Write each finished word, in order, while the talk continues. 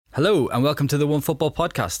Hello and welcome to the Onefootball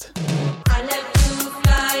podcast.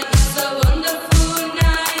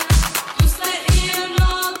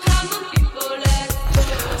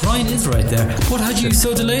 Ryan is right there. What had you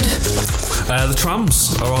so delayed? The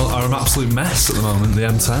trams are an absolute mess at the moment. The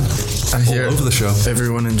M10 I hear all over the show.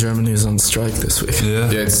 Everyone in Germany is on strike this week.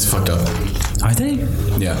 Yeah, it's fucked up. Are they?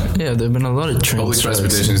 Yeah, there have been a lot of train public strikes.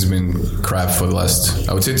 transportation has been crap for the last,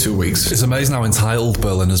 I would say, 2 weeks. It's amazing how entitled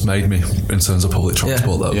Berlin has made me in terms of public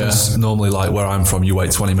transport. Though, it's normally like where I'm from, you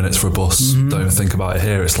wait 20 minutes for a bus. Don't even think about it.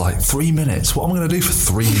 Here, it's like 3 minutes. What am I going to do for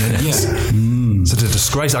 3 minutes? It's a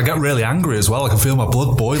disgrace. I get really angry as well. I can feel my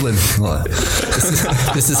blood boiling. Like,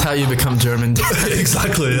 this is how you become German.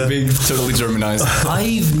 Exactly. Yeah. Being totally Germanized.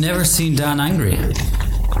 I've never seen Dan angry.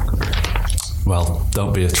 Well,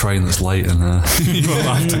 don't be a train that's late and you won't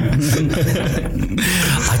have to.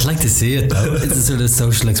 I'd like to see it though. It's a sort of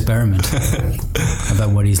social experiment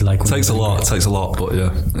about what he's like. It takes a lot, but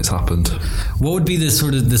yeah, it's happened. What would be the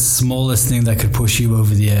sort of the smallest thing that could push you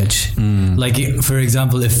over the edge? Like, for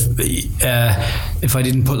example, if I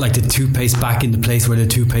didn't put like the toothpaste back in the place where the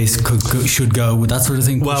toothpaste should go, would that sort of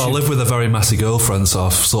thing push Well, I you? live with a very messy girlfriend, so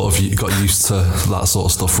I've sort of got used to that sort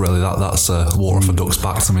of stuff. Really, that's water off a duck's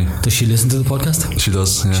back to me. Does she listen to the podcast? She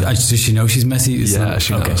does. Yeah. Does she know she's messy? Yeah,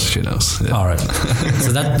 she knows. Okay. She knows. Yeah. All right.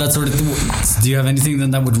 So that sort of. Do you have anything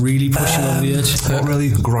then that would really push you over the edge? What really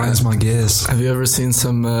grinds my gears? Have you ever seen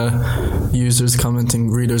some readers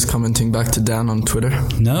commenting back to Dan on Twitter?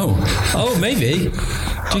 No. Oh, maybe.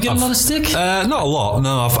 Do you get a lot of stick? Not a lot.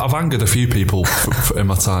 No, I've angered a few people in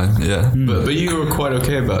my time. Yeah, But you were quite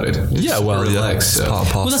okay about it. Just relax. It's part and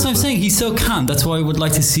parcel Well, that's what I'm saying. He's so calm. That's why I would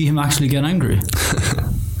like to see him actually get angry.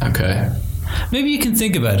 Okay. Maybe you can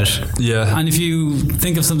think about it. Yeah. And if you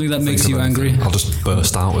think of something that makes you angry, I'll just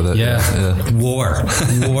burst out with it. yeah. War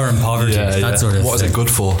and poverty, that sort of What is thing. it good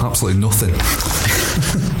for? Absolutely nothing.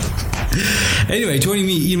 Anyway, joining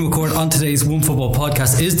me, Ian McCourt, on today's Onefootball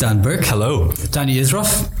podcast is Dan Burke. Hello. Danny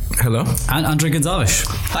Issroff. Hello. And André Gonçalves.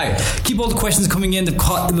 Hi. Keep all the questions coming in.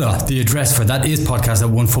 The address for that is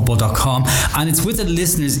podcast@onefootball.com, and it's with the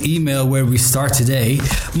listener's email where we start today.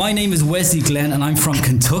 My name is Wesley Glenn and I'm from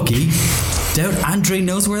Kentucky. Doubt Andre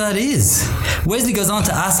knows where that is. Wesley goes on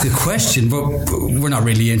to ask a question, but we're not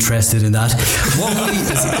really interested in that. What will we,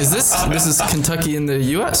 Is this is Kentucky in the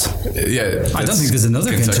US? Yeah. I don't think there's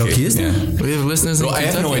another Kentucky, is there? We have listeners in Well, I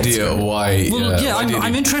Kentucky. have no idea why. Well, yeah,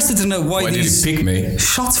 I'm interested to know why Why did these he pick me?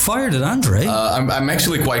 shots fired at Andre. I'm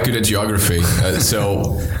actually quite good at geography,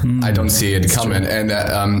 so I don't see it coming. And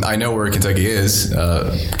I know where Kentucky is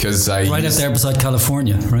because I right up there beside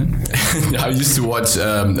California, right? I used to watch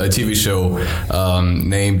a TV show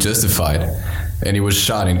named Justified, and it was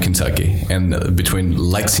shot in Kentucky, and between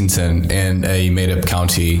Lexington and a made-up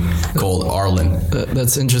county called Arlen.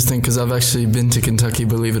 That's interesting because I've actually been to Kentucky,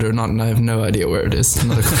 believe it or not, and I have no idea where it is.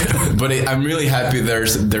 Not a clue. But I'm really happy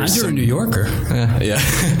there's And you're some, a New Yorker. yeah.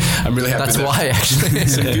 I'm really happy. That's that why, actually.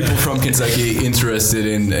 some people from Kentucky interested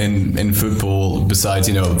in football besides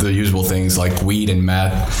the usual things like weed and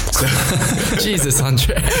math. So, Jesus,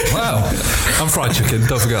 Andre. Wow. And fried chicken.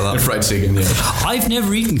 Don't forget that. and fried chicken. Yeah. I've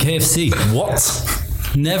never eaten KFC. What?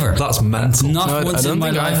 Never. That's mental. Not No, I once don't in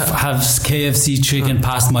my think I life has KFC chicken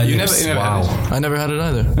passed my You lips. never Wow. had it? I never had it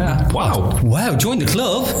either. Yeah. Wow. Wow, join the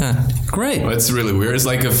club. Yeah. Great. Well, it's really weird. It's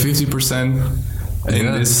like a 50% in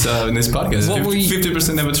Yeah. this podcast. What were you-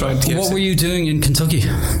 50% never tried KFC. What were you doing in Kentucky?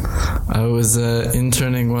 I was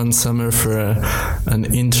interning one summer for an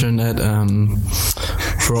internet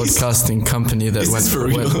broadcasting company that Is this for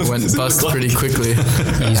real? went bust pretty quickly,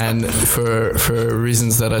 and for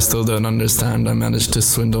reasons that I still don't understand, I managed to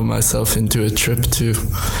swindle myself into a trip to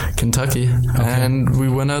Kentucky, and we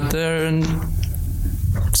went out there and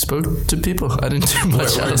spoke to people. I didn't do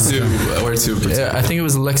much else. Where to? Yeah, I think it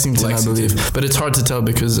was Lexington, I Lexington. believe, but it's hard to tell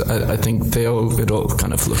because I think it all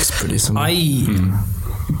kind of looks pretty similar. I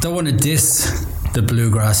don't want to diss the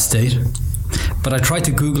bluegrass state, but I tried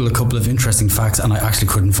to Google a couple of interesting facts and I actually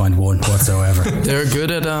couldn't find one whatsoever. They're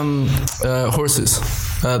good at horses.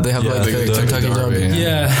 They have like the a Kentucky Derby, Derby.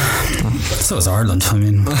 yeah. Yeah, so is Ireland. I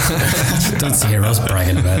mean, don't hear us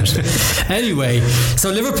bragging about it. Anyway, so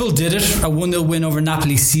Liverpool did it. A 1-0 win over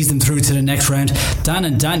Napoli sees them through to the next round. Dan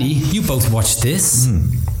and Danny, you both watched this.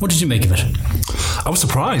 What did you make of it? I was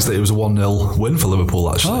surprised that it was a 1-0 win for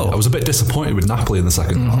Liverpool, actually. Oh. I was a bit disappointed with Napoli in the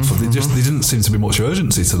second half. They didn't seem to be much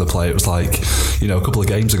urgency to the play. It was like, a couple of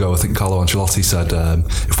games ago, I think Carlo Ancelotti said,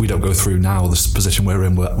 if we don't go through now, this position we're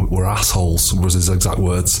in, we're assholes, was his exact words.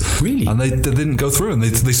 words. Really? And they didn't go through, and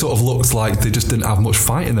they sort of looked like they just didn't have much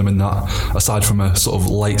fight in them in that, aside from a sort of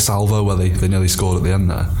late salvo where they nearly scored at the end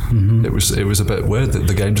there. Mm-hmm. It was a bit weird that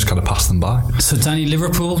the game just kind of passed them by. So Danny,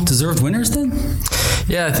 Liverpool deserved winners then?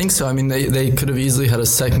 Yeah, I think so. I mean, they could have easily had a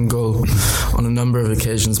second goal on a number of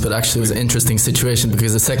occasions, but actually it was an interesting situation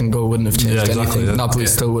because the second goal wouldn't have changed anything. Yeah. Napoli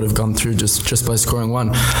still would have gone through just by scoring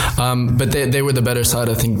one. But they were the better side.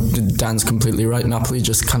 I think Dan's completely right. Napoli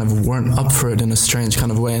just kind of weren't up for it in a strange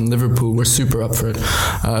kind of way, and Liverpool were super up for it.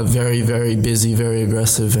 Very, very busy, very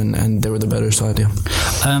aggressive, and they were the better side, yeah.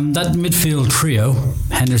 That midfield trio,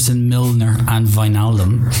 Henderson, Milner and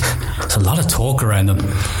Wijnaldum, there's a lot of talk around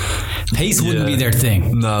them. Pace wouldn't be their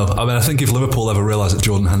thing. No, I mean, I think if Liverpool ever realise that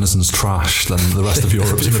Jordan Henderson's trash, then the rest of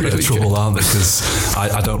Europe's in a bit of trouble, aren't they? Because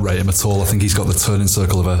I don't rate him at all. I think he's got the turning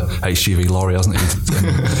circle of a HGV lorry, hasn't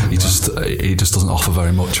he? He just doesn't offer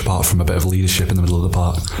very much apart from a bit of leadership in the middle of the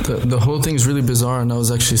park. The whole thing's really bizarre, and I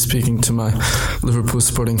was actually speaking to my Liverpool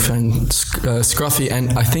sporting friend Scruffy,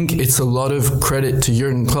 and I think it's a lot of credit to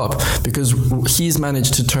Jurgen Klopp because he's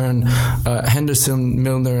managed to turn Henderson,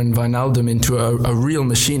 Milner and Wijnaldum into a real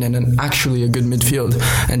machine and actually a good midfield.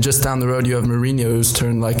 And just down the road you have Mourinho, who's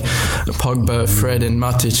turned like Pogba, Fred and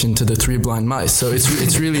Matic into the three blind mice. So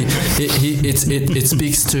it's really it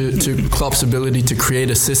speaks to Klopp's ability to create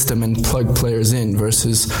a system and plug players in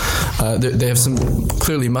versus they have some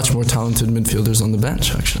clearly much more talented midfielders on the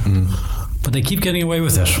bench actually. But they keep getting away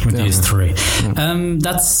with it with these three. Yeah.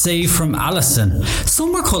 That save from Alisson.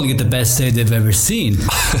 Some are calling it the best save they've ever seen.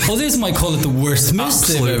 Others might call it the worst miss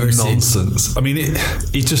they've ever seen. Nonsense. I mean,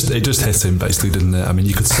 it just hit him basically, didn't it? I mean,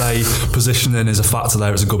 you could say positioning is a factor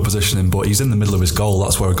there. It's a good positioning, but he's in the middle of his goal.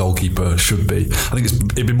 That's where a goalkeeper should be. I think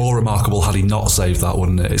it'd be more remarkable had he not saved that,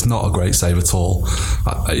 wouldn't it? It's not a great save at all.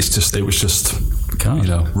 It was just God.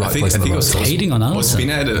 Right place in the was hating on Alisson.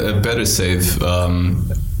 Ospina had a better save.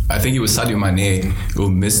 I think it was Sadio Mane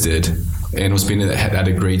who missed it, and Ospina had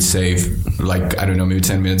a great save, like, I don't know, maybe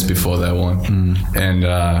 10 minutes before that one. And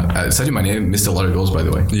Sadio Mane missed a lot of goals, by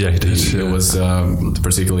the way. Yeah, he did. It was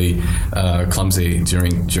particularly clumsy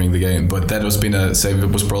during the game, but that Ospina save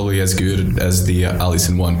was probably as good as the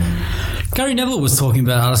Alisson one. Gary Neville was talking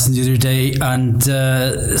about Alisson the other day and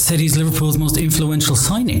said he's Liverpool's most influential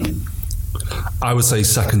signing. I would say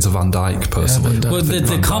second to Van Dijk personally. Yeah, well,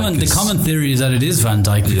 the common theory is that it is Van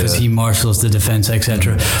Dijk because he marshals the defence,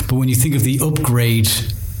 etc. But when you think of the upgrade,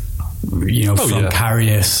 from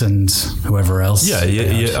Karius and whoever else.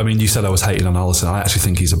 Yeah. I mean, you said I was hating on Alisson. I actually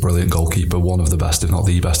think he's a brilliant goalkeeper, one of the best, if not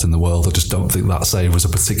the best in the world. I just don't think that save was a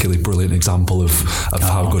particularly brilliant example of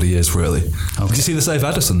how good he is, really. Okay. Did you see the save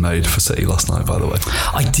Ederson made for City last night, by the way?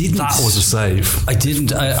 I didn't. That was a save. I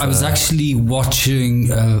didn't. I was actually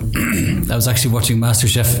watching. I was actually watching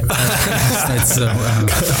MasterChef last night, so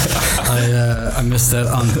I missed out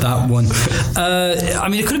on that one. I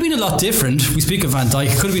mean, it could have been a lot different. We speak of Van Dijk.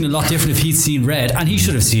 It could have been a lot different if he'd seen red, and he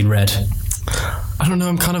should have seen red. I don't know,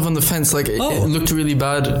 I'm kind of on the fence. Like, it looked really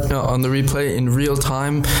bad on the replay in real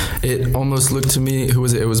time. It almost looked to me, who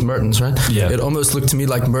was it? It was Mertens, right? Yeah. It almost looked to me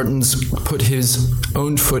like Mertens put his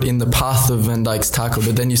own foot in the path of Van Dijk's tackle,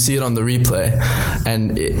 but then you see it on the replay,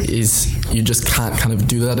 and you just can't kind of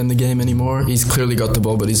do that in the game anymore. He's clearly got the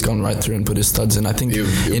ball, but he's gone right through and put his studs in. I think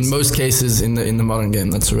in most cases in the modern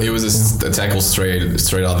game, that's right. It was a tackle straight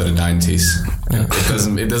out of the 90s. Yeah.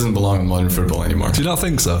 It doesn't belong in modern football anymore. Do you not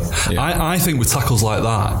think so? Yeah. I think with tackles like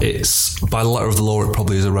that, it's by the letter of the law it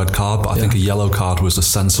probably is a red card, but I think a yellow card was a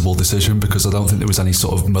sensible decision because I don't think there was any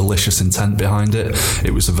sort of malicious intent behind it.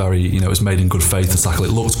 It was a very, it was made in good faith, the tackle.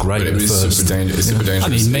 It looked great. But it was super dangerous. I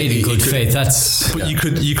mean, made in good faith. That's. But you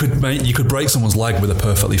could break someone's leg with a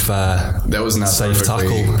perfectly fair. That was not safe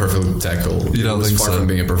perfect tackle. You don't think so? Far from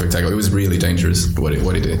being a perfect tackle. It was really dangerous what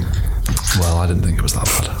he did. Well, I didn't think it was that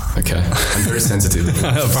bad. Okay, I'm very sensitive.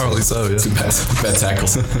 Apparently so, yeah. To bad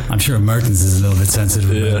tackles. I'm sure Mertens is a little bit sensitive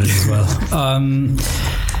about it as well.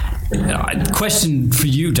 Question for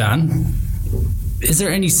you, Dan. Is there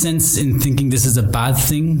any sense in thinking this is a bad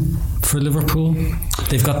thing for Liverpool?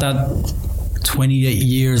 They've got that 28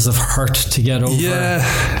 years of hurt to get over,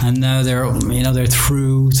 and now they're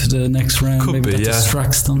through to the next round. Could Maybe be, that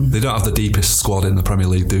distracts them. They don't have the deepest squad in the Premier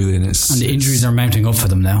League, do they? And the injuries are mounting up for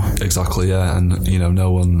them now. Exactly, yeah. And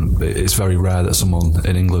no one. It's very rare that someone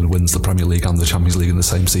in England wins the Premier League and the Champions League in the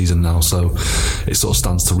same season now. So it sort of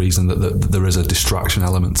stands to reason that there is a distraction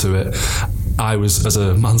element to it. I was, as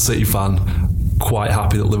a Man City fan, quite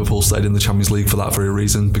happy that Liverpool stayed in the Champions League for that very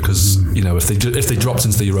reason, because if they dropped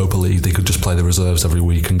into the Europa League, they could just play the reserves every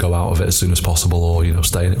week and go out of it as soon as possible, or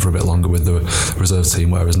stay in it for a bit longer with the reserve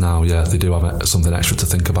team. Whereas now, they do have something extra to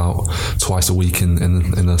think about twice a week in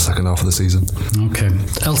the second half of the season. Okay.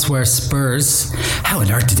 Elsewhere, Spurs. How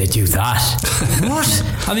on earth did they do that? What?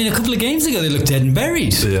 I mean, a couple of games ago they looked dead and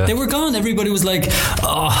buried. Yeah. They were gone. Everybody was like,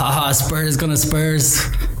 "Oh, Spurs gonna Spurs."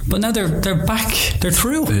 But now they're back. They're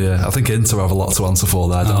through. Yeah, I think Inter have a lot to answer for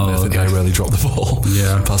there, don't they? I think they really dropped the ball.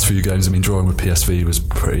 Yeah. The past few games, I mean, drawing with PSV was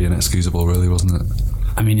pretty inexcusable, really, wasn't it?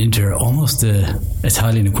 I mean, Inter almost the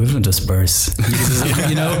Italian equivalent of Spurs.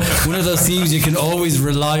 One of those teams you can always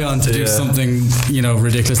rely on to do something,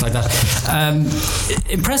 ridiculous like that.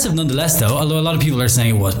 Impressive nonetheless, though. Although a lot of people are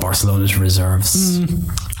saying it was Barcelona's reserves.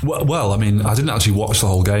 Well, I mean, I didn't actually watch the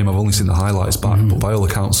whole game. I've only seen the highlights back, but by all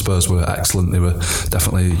accounts, Spurs were excellent. They were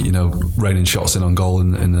definitely, raining shots in on goal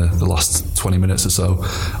in the last 20 minutes or so.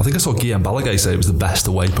 I think I saw Guillaume Balaguer say it was the best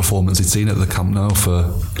away performance he'd seen at the Camp Nou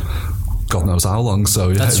for God knows how long.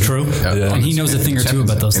 So that's true. Yeah. And he knows a thing or two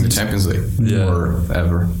about those in things. The Champions League, more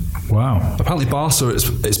ever. Wow. Apparently Barca,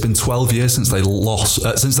 it's been 12 years since they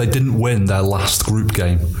since they didn't win their last group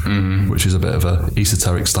game, which is a bit of a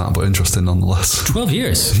esoteric stat, but interesting nonetheless. 12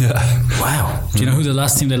 years? Yeah. Wow. Do you know who the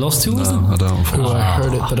last team they lost to was? No, I don't. I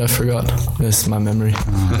heard it, but I forgot. It's my memory.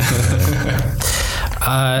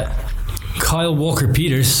 Kyle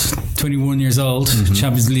Walker-Peters, 21 years old,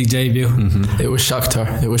 Champions League debut. It was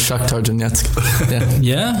Shakhtar. It was Shakhtar Donetsk.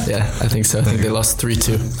 Yeah? Yeah, I think so. I think they lost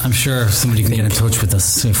 3-2. I'm sure somebody can get in touch with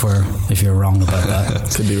us if you're wrong about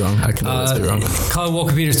that. Could be wrong. I can always be wrong. Kyle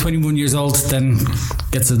Walker-Peters, 21 years old, then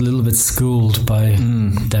gets a little bit schooled by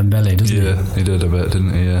Dembele, doesn't he? Yeah, he did a bit,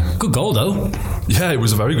 didn't he? Yeah. Good goal, though. Yeah, it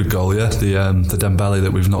was a very good goal, yeah. The Dembele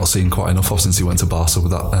that we've not seen quite enough of since he went to Barca,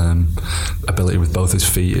 with that ability with both his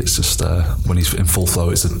feet. It's just, when he's in full flow,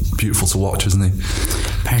 it's beautiful to watch, isn't he?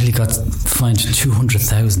 Apparently got fined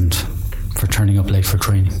 200,000 for turning up late for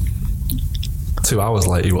training. 2 hours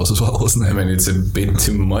late he was as well, wasn't he? I mean, it's a bit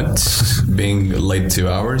too much being late 2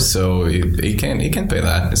 hours, so he can pay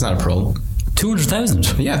that. It's not a problem.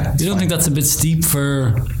 200,000? Yeah. You don't think that's a bit steep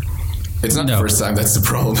for... It's not the first time that's the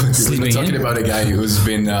problem. We're talking about a guy who's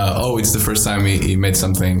been, it's the first time he made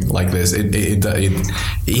something like this.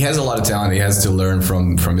 He has a lot of talent. He has to learn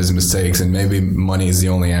from his mistakes, and maybe money is the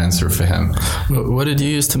only answer for him. What did you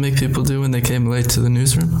use to make people do when they came late to the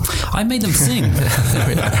newsroom? I made them sing.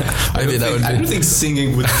 I don't think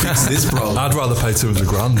singing would fix this problem. I'd rather pay 200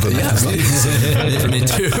 grand than me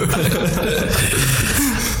too.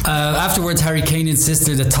 Afterwards, Harry Kane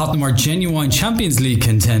insisted that Tottenham are genuine Champions League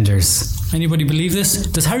contenders. Anybody believe this?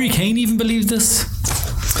 Does Harry Kane even believe this?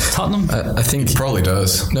 Tottenham? I think he probably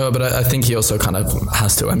does. No, but I think he also kind of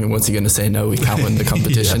has to. I mean, what's he going to say? No, we can't win the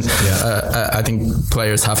competition. I think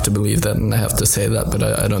players have to believe that, and they have to say that, but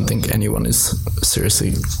I don't think anyone is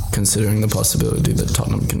seriously considering the possibility that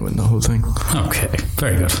Tottenham can win the whole thing. Okay,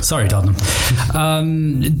 very good. Sorry, Tottenham.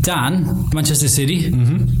 Dan, Manchester City.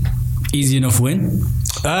 Easy enough win?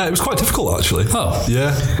 It was quite difficult, actually. Oh.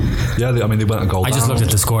 Yeah. I mean, they went a goal down. I just looked at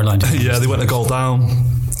the scoreline. Yeah, they went a goal down.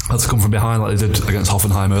 Had to come from behind like they did against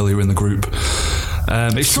Hoffenheim earlier in the group.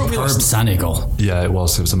 It struck me Superb Sané goal. Yeah, it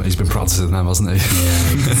was. He's been practicing them, hasn't he?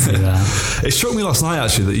 Yeah, you can see that. It struck me last night,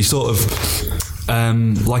 actually, that he sort of...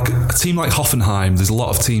 like a team like Hoffenheim, there's a lot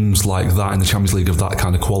of teams like that in the Champions League of that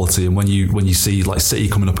kind of quality, and when you see like City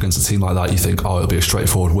coming up against a team like that, you think, it'll be a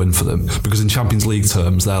straightforward win for them, because in Champions League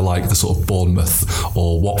terms they're like the sort of Bournemouth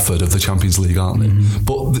or Watford of the Champions League, aren't they?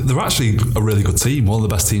 But they're actually a really good team, one of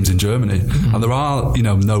the best teams in Germany, and there are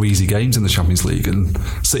no easy games in the Champions League, and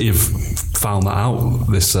City have found that out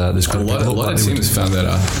this group. A lot of teams found that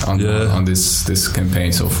out on this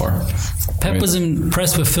campaign so far. Pep was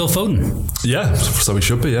impressed with Phil Foden. Yeah, so he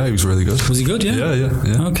should be. Yeah, he was really good. Was he good? Yeah.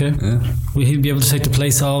 Yeah. Okay. Yeah. Will he be able to take the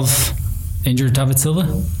place of injured David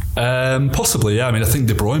Silva? Possibly. Yeah. I mean, I think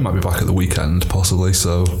De Bruyne might be back at the weekend, possibly.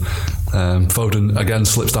 So Foden again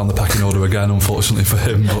slips down the pecking order again, unfortunately for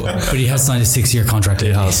him. But he has signed a 6-year contract. He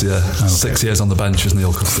has, yeah. Okay. 6 years on the bench, as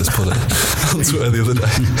Neil Custis put it on Twitter the other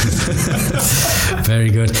day. Very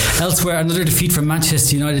good. Elsewhere, another defeat for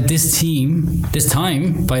Manchester United. This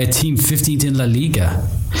time by a team 15th in La Liga.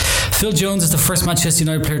 Phil Jones is the first Manchester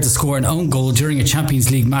United player to score an own goal during a Champions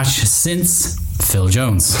League match since Phil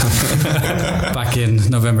Jones back in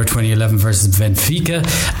November 2011 versus Benfica,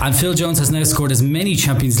 and Phil Jones has now scored as many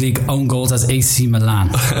Champions League own goals as AC Milan.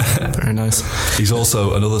 Very nice. He's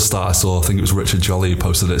also another star I saw, I think it was Richard Jolly who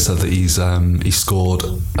posted it, said that he scored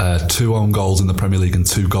 2 own goals in the Premier League and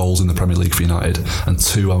 2 goals in the Premier League for United, and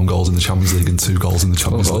 2 own goals in the Champions League and 2 goals in the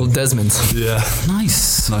Champions League. Desmond. Yeah.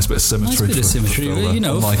 Nice bit of symmetry. You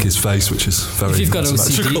know, unlike his face, which is very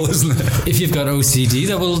symmetrical, isn't it? If you've got OCD,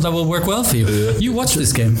 that will work well for you. Yeah. You watch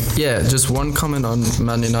this game. Yeah, just one comment on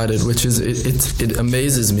Man United, which is it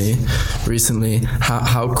amazes me recently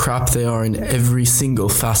how crap they are in every single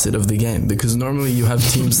facet of the game, because normally you have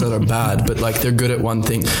teams that are bad but like they're good at one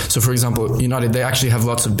thing. So for example, United, they actually have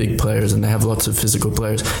lots of big players and they have lots of physical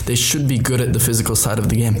players. They should be good at the physical side of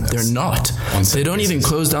the game. They're not. They don't even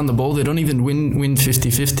close down the ball. They don't even win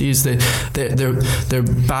 50-50s. They're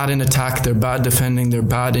bad in attack. They're bad defending. They're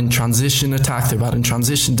bad in transition attack. They're bad in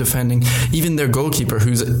transition defending. Even their goalkeeper,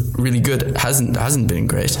 who's really good, hasn't been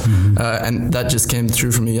great. And that just came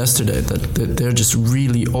through for me yesterday, that they're just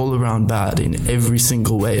really all around bad in every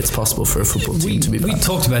single way it's possible for a football team to be bad. We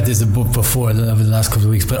talked about this before over the last couple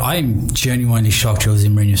of weeks, but I'm genuinely shocked Jose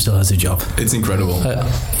Mourinho still has a job. It's incredible.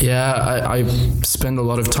 I spend a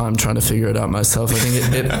lot of time trying to figure it out myself. I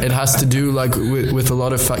think it has to do like with a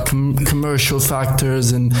lot of commercial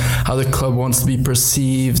factors and how the club wants to be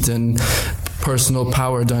perceived and personal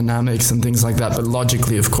power dynamics and things like that. But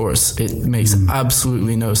logically, of course, it makes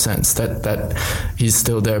absolutely no sense that he's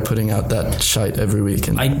still there putting out that shite every week.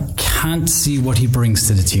 And I can't see what he brings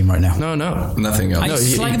to the team right now. No, nothing else.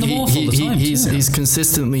 He's slagging them off all the time. He's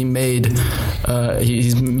consistently made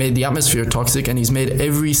he's made the atmosphere toxic, and he's made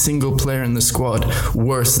every single player in the squad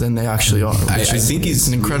worse than they actually are. I think he's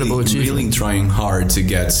an incredible achievement. Really trying hard to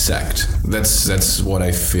get sacked. That's what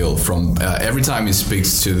I feel from every time he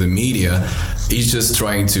speaks to the media. He's just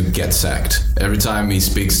trying to get sacked. Every time he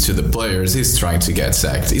speaks to the players, he's trying to get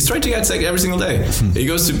sacked. He's trying to get sacked every single day. He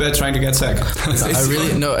goes to bed trying to get sacked. I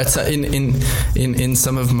really no. It's in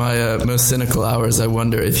some of my most cynical hours, I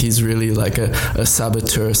wonder if he's really like a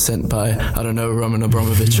saboteur sent by, I don't know, Roman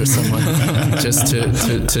Abramovich or someone, just to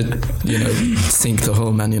sink the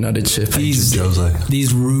whole Man United ship.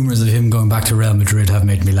 These rumours of him going back to Real Madrid have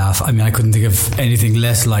made me laugh. I mean, I couldn't think of anything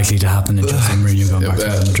less likely to happen than Jose Mourinho going back to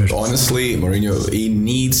Real Madrid. Honestly, Mourinho, he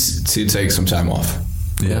needs to take some time off.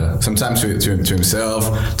 Yeah. Sometimes to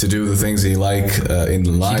himself, to do the things he in life.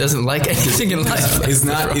 He doesn't like anything in life. He's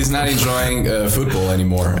not enjoying football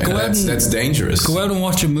anymore, and that's dangerous. Go out and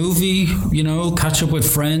watch a movie, catch up with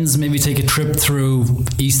friends, maybe take a trip through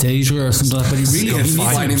East Asia or something like that. But he really needs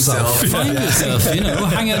find himself. Find himself,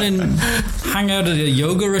 hang out at a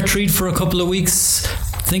yoga retreat for a couple of weeks,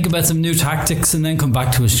 think about some new tactics, and then come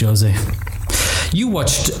back to us, Jose. You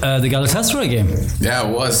watched the Galatasaray game. Yeah, I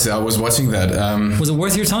was watching that. Was it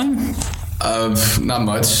worth your time? Not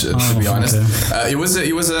much, to be honest. Okay. It was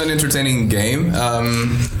an entertaining game.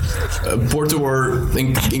 Porto were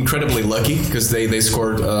incredibly lucky because they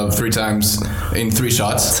scored 3 times in 3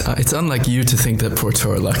 shots. It's unlike you to think that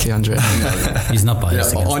Porto are lucky, André. He's not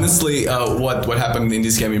biased. Yeah, honestly, what happened in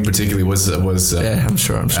this game in particular was yeah, I'm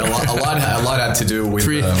sure. a lot had to do with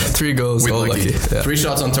 3 goals, with all lucky. Yeah. 3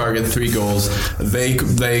 shots on target, 3 goals.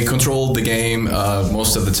 They controlled the game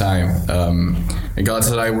most of the time. And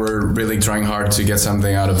Galatasaray were really trying hard to get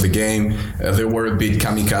something out of the game. They were a bit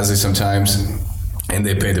kamikaze sometimes, and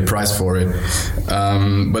they paid the price for it.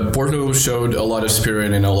 But Porto showed a lot of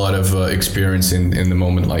spirit and a lot of experience in the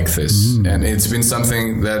moment like this. And it's been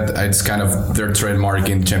something that it's kind of their trademark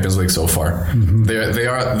in the Champions League so far.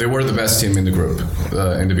 They were the best team in the group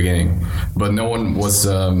in the beginning, but no one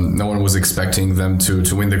was expecting them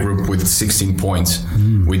to win the group with 16 points,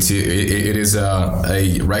 which it is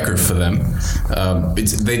a record for them.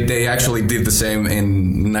 They actually did the same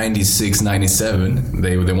in 96-97.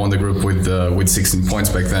 They won the group with 16 points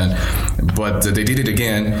back then, but they did it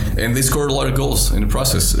again, and they scored a lot of goals in the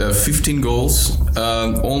process. 15 goals.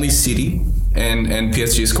 Only City and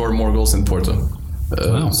PSG scored more goals than Porto.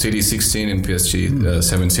 Wow. City 16 and PSG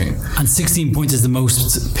 17. And 16 points is the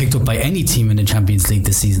most picked up by any team in the Champions League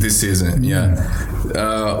this season.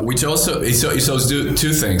 Yeah. Which also it shows 2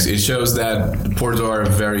 things. It shows that Porto are a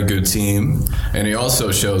very good team, and it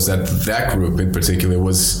also shows that group in particular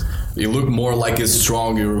it looked more like a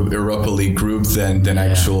strong Europa League group than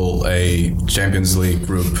actual a Champions League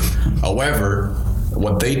group. However,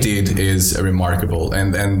 what they did is remarkable,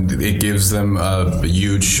 and it gives them a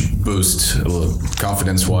huge boost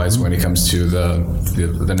confidence-wise when it comes to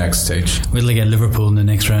the next stage. We'll get Liverpool in the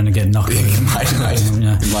next round and get knocked out. It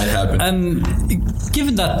might happen.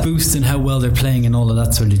 given that boost and how well they're playing and all of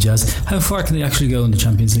that sort of jazz, how far can they actually go in the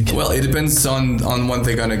Champions League? Well, it depends on what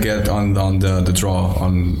they're gonna get on the draw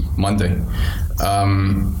on Monday.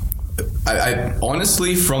 I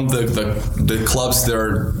honestly, from the clubs that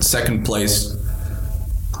are second place,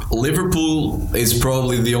 Liverpool is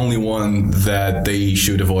probably the only one that they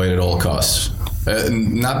should avoid at all costs.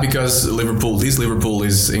 Not because this Liverpool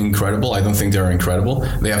is incredible. I don't think they're incredible.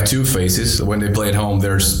 They have two faces. When they play at home,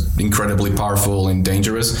 they're incredibly powerful and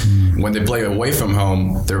dangerous. When they play away from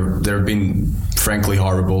home, they've been frankly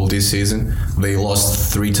horrible this season. They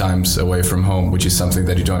lost 3 times away from home, which is something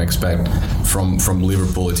that you don't expect from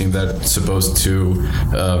Liverpool, a team that's supposed to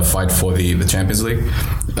fight for the Champions League.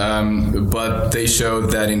 But they showed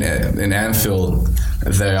that in Anfield,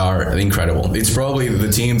 they are incredible. It's probably the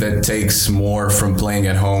team that takes more from playing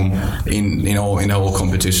at home in the whole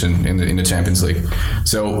competition in the Champions League.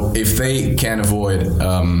 So if they can avoid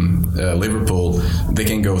Liverpool, they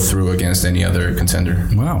can go through against any other contender.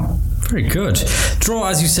 Wow, very good. Draw,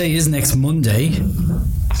 as you say, is next Monday.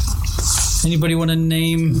 Anybody want to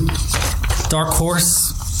name dark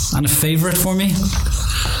horse and a favourite for me?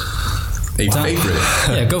 Favorite?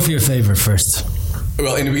 Yeah, go for your favourite first.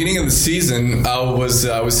 Well, in the beginning of the season, I was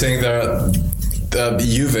saying that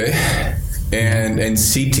Juve and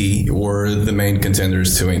City were the main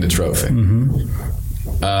contenders to win the trophy.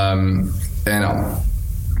 And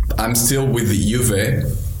I'm still with the Juve.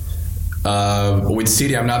 With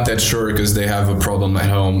City, I'm not that sure because they have a problem at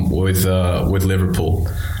home with Liverpool.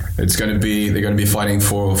 They're going to be fighting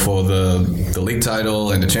for the league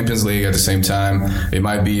title and the Champions League at the same time. It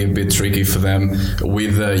might be a bit tricky for them.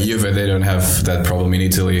 With Juve, they don't have that problem in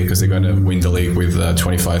Italy because they're going to win the league with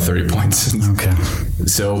 25-30 points. Okay.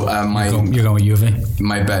 So you're going with Juve?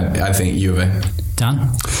 My bet, I think Juve.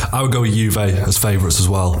 Dan? I would go with Juve as favourites as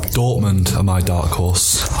well. Dortmund are my dark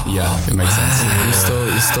horse. Yeah, it makes sense. You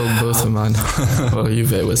stole both of mine. Well,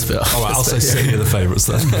 Juve was fair. All right, I'll say City are the favourites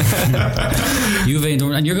then. Juve and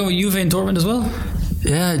Dortmund. And you're going with Juve and Dortmund as well?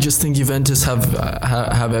 Yeah, I just think Juventus have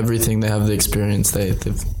everything. They have the experience. They've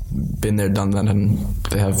been there, done that, and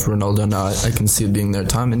they have Ronaldo now. I can see it being their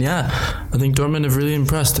time. And yeah, I think Dortmund have really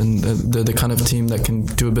impressed, and they're the kind of team that can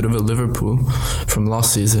do a bit of a Liverpool from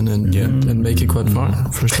last season and make it quite far,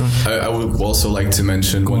 for sure. I would also like to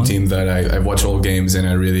mention one team that I watch all games and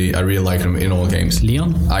I really like them in all games.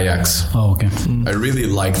 Lyon? Ajax. Oh, okay. I really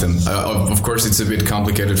like them. Of course, it's a bit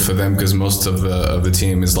complicated for them because most of the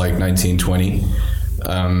team is like 19-20.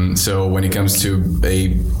 So when it comes to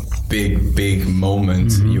a big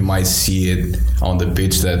moment, you might see it on the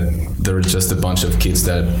pitch that there are just a bunch of kids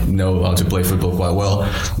that know how to play football quite well.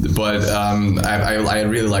 But I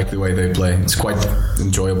really like the way they play. It's quite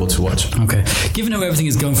enjoyable to watch. Okay. Given how everything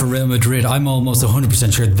is going for Real Madrid, I'm almost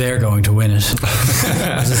 100% sure they're going to win it.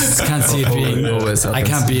 I just can't see it being. I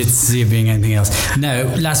can't see it being anything else. Now,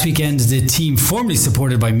 last weekend, the team formerly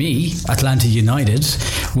supported by me, Atlanta United,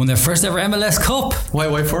 won their first ever MLS Cup.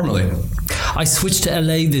 Why formerly? I switched to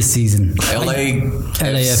LA this season.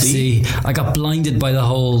 LAFC. I got blinded by the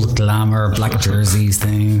whole glamour, black jerseys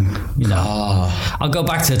thing. You know, I'll go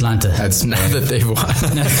back to Atlanta. That's now that they've won.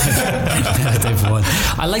 now that they've won.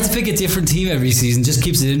 I like to pick a different team every season. Just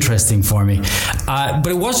keeps it interesting for me. But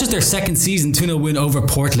it was just their second season, 2-0 win over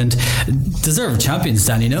Portland. Deserved champions,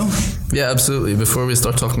 Dan, you know? Yeah, absolutely. Before we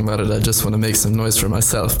start talking about it, I just want to make some noise for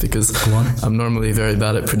myself because I'm normally very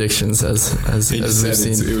bad at predictions, as we've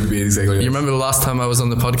seen. It would be exactly. You remember the last time I was on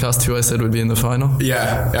the podcast who I said would be in the final?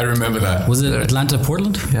 Yeah, I remember that. Was it Atlanta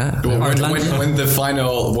Portland? Yeah. When the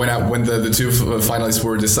final when the two finalists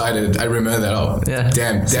were decided, I remember that. Oh, yeah.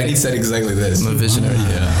 Damn, Danny said exactly this. I'm a visionary.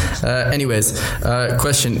 Anyways,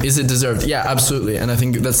 question: is it deserved? Yeah, absolutely. And I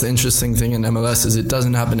think that's the interesting thing in MLS is it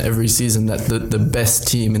doesn't happen every season that the best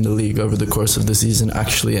team in the league over the course of the season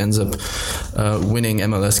actually ends up winning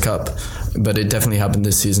MLS Cup. But it definitely happened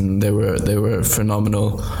this season. They were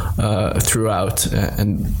phenomenal throughout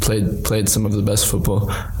and played some of the best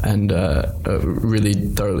football and really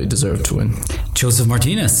thoroughly deserved to win. Joseph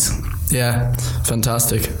Martinez. Yeah,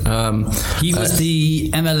 fantastic. He was the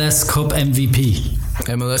MLS Cup MVP.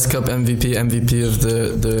 MLS Cup MVP of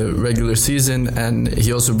the regular season, and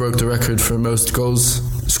he also broke the record for most goals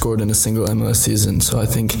scored in a single MLS season. So I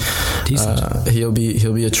think did He'll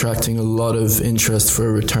be attracting a lot of interest for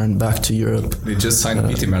a return back to Europe. They just signed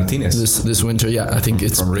Pity Martinez this winter. Yeah, I think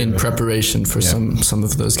it's in preparation for some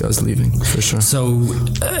of those guys leaving for sure. So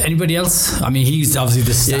anybody else? I mean, he's obviously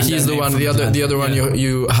the he's the one. The other one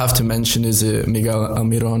you have to mention is Miguel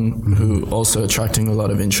Almiron, who also attracting a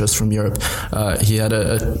lot of interest from Europe. He had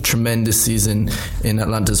a tremendous season in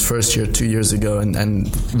Atlanta's first year 2 years ago, and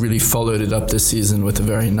really followed it up this season with a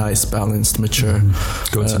very nice, balanced, mature.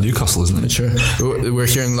 Going to Newcastle, isn't it? Mature. We're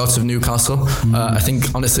hearing lots of Newcastle. I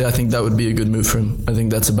think that would be a good move for him. I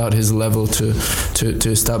think that's about his level to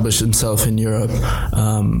establish himself in Europe.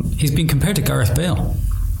 He's been compared to Gareth Bale.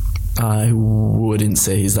 I wouldn't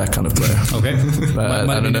say he's that kind of player. Okay.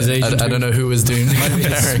 I don't know who was doing the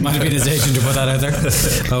comparing. Might have been his agent to put that out there.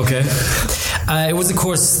 Okay. It was, of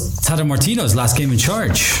course, Tata Martino's last game in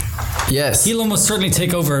charge. Yes. He'll almost certainly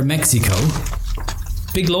take over Mexico.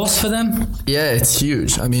 Big loss for them? Yeah, it's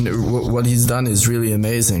huge. I mean, what he's done is really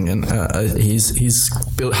amazing, and he's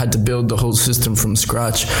had to build the whole system from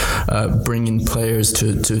scratch, bringing players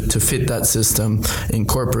to fit that system,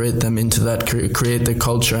 incorporate them into that, create the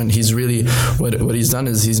culture, and he's really what he's done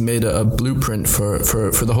is he's made a blueprint for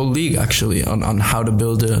the whole league actually on how to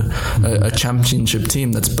build a championship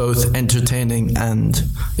team that's both entertaining and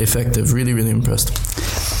effective. Really, really impressed.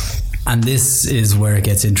 And this is where it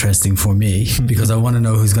gets interesting for me, because I want to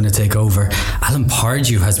know who's going to take over. Alan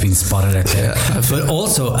Pardew has been spotted out there. But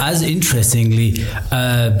also, as interestingly,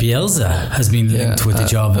 Bielsa has been linked with the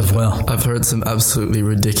job as well. I've heard some absolutely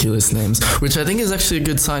ridiculous names, which I think is actually a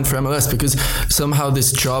good sign for MLS, because somehow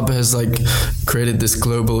this job has created this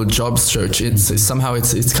global job search. It's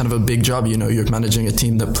kind of a big job. You know, you're managing a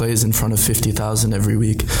team that plays in front of 50,000 every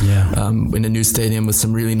week in a new stadium with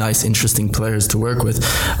some really nice, interesting players to work with.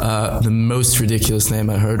 The most ridiculous name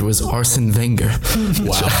I heard was Arsene Wenger.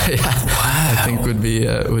 Wow. I think would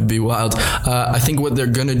be wild. I think what they're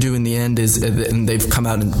going to do in the end is, and they've come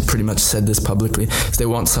out and pretty much said this publicly, is they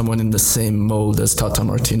want someone in the same mold as Tata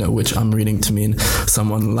Martino, which I'm reading to mean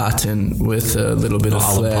someone Latin with a little bit of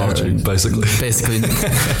flair. Pardew, basically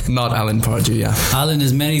not Alan Pardew, yeah. Alan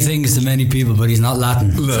is many things to many people, but he's not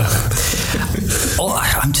Latin. No.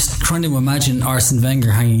 I'm just trying to imagine Arsene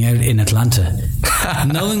Wenger hanging out in Atlanta.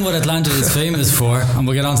 Knowing what Atlanta is famous for, and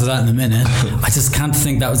we'll get onto that in a minute, I just can't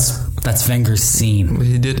think that's Wenger's scene.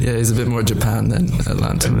 He did, yeah. He's a bit more Japan than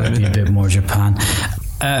Atlanta. Maybe a bit more Japan.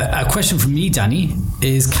 A question from me, Danny,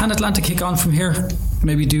 is can Atlanta kick on from here?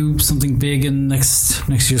 Maybe do something big in next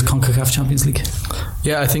year's CONCACAF Champions League?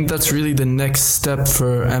 Yeah, I think that's really the next step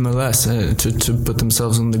for MLS to put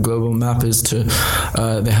themselves on the global map. Is to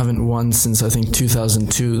they haven't won since I think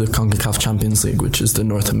 2002 the CONCACAF Champions League, which is the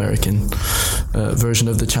North American version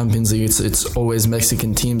of the Champions League. It's always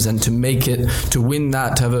Mexican teams, and to win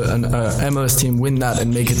that, to have an MLS team win that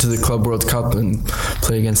and make it to the Club World Cup and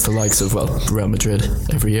play against the likes of Real Madrid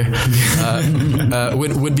every year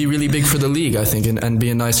would be really big for the league, I think, and be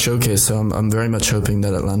a nice showcase. So I'm very much hoping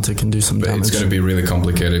that Atlanta can do some damage. It's going to be really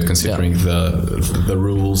complicated considering the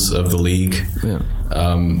rules of the league. Yeah.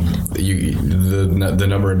 The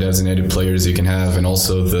number of designated players you can have, and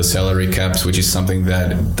also the salary caps, which is something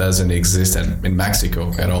that doesn't exist in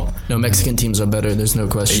Mexico at all. No, Mexican teams are better. There's no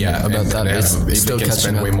question about that. They can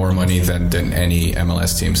spend way more money than any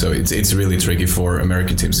MLS team, so it's really tricky for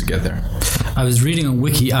American teams to get there. I was reading on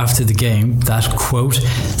Wiki after the game that, quote,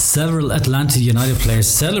 several Atlanta United players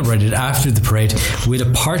celebrated after the parade with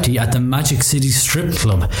a party at the Magic City Strip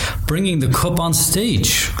Club, bringing the cup on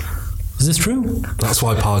stage. Is this true? That's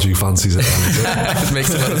why Pardew fancies it. It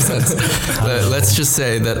makes a lot of sense. Let's just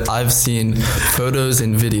say that I've seen photos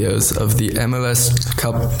and videos of the MLS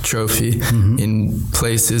Cup trophy in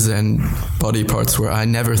places and body parts where I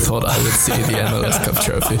never thought I would see the MLS Cup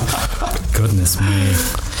trophy. Goodness me.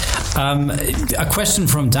 A question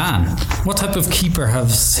from Dan. What type of keeper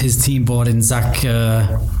has his team bought in Zach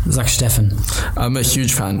Steffen? I'm a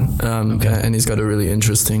huge fan, and he's got a really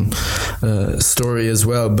interesting story as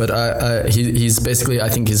well. But he's basically, I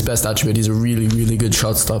think his best attribute, he's a really, really good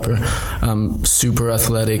shot stopper. Super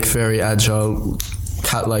athletic, very agile,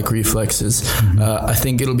 cat-like reflexes. I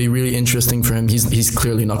think it'll be really interesting for him. He's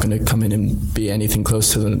clearly not going to come in and be anything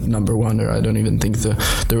close to the number one, or I don't even think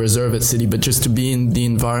the reserve at City, but just to be in the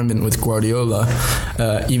environment with Guardiola,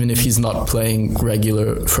 even if he's not playing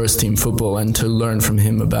regular first team football, and to learn from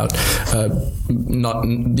him about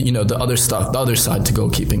the other stuff, the other side to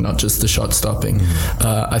goalkeeping, not just the shot stopping,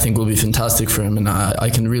 I think will be fantastic for him, and I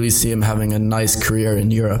can really see him having a nice career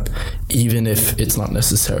in Europe, even if it's not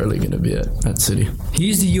necessarily going to be at City.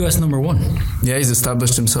 He's the US number one. Yeah, he's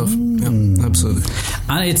established himself. Yeah, absolutely.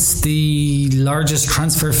 And it's the largest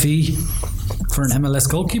transfer fee for an MLS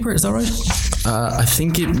goalkeeper. Is that right? I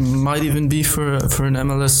think it might even be for an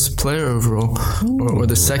MLS player overall, or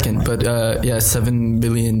the second. But $7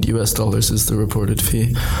 billion is the reported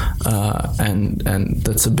fee, and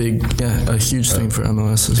that's a huge thing for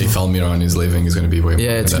MLS as well. If Almiron is leaving, it's going to be way more.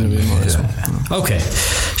 Yeah, it's going to be more as well. Okay,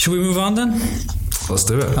 should we move on then? Let's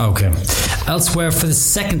do it. Okay. Elsewhere, for the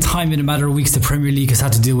second time in a matter of weeks, the Premier League has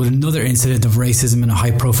had to deal with another incident of racism in a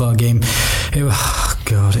high-profile game. It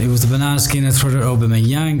was the banana skin that thrown at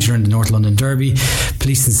Aubameyang during the North London Derby.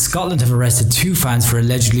 Police in Scotland have arrested 2 fans for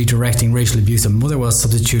allegedly directing racial abuse of Motherwell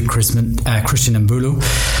substitute Christian Mbulu.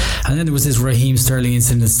 And then there was this Raheem Sterling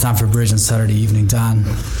incident at Stamford Bridge on Saturday evening. Dan,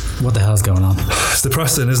 what the hell is going on? It's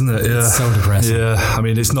depressing, isn't it? Yeah. It's so depressing. Yeah, I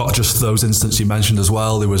mean, it's not just those incidents you mentioned as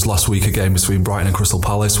well. There was last week a game between Brighton and Crystal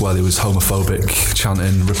Palace where there was homophobic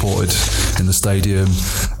chanting reported in the stadium.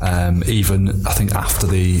 Even, I think, after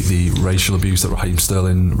the racial abuse that Raheem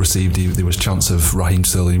Sterling received, there was chants of Raheem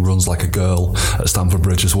Sterling runs like a girl at Stamford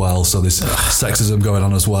Bridge as well. So there's sexism going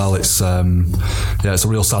on as well. It's it's a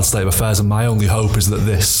real sad state of affairs, and my only hope is that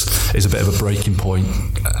this is a bit of a breaking point,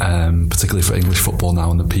 particularly for English football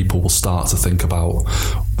now, and that people will start to think about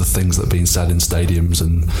the things that are being said in stadiums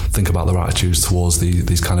and think about their attitudes towards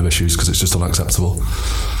these kind of issues, because it's just unacceptable.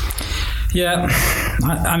 Yeah,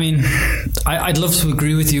 I mean, I'd love to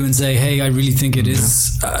agree with you and say, hey, I really think it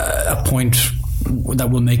is a point that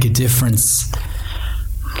will make a difference.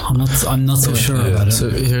 I'm not so sure about it. So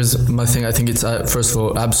here's my thing. I think it's first of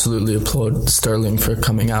all, absolutely applaud Sterling for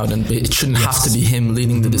coming out, and it shouldn't have to be him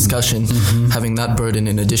leading the discussion, having that burden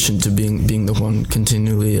in addition to being the one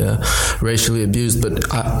continually racially abused.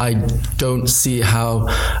 But I don't see how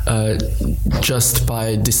just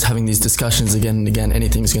by having these discussions again and again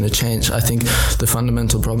anything's going to change. I think the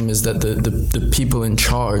fundamental problem is that the people in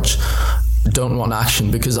charge don't want action,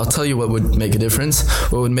 because I'll tell you what would make a difference.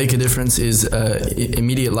 What would make a difference is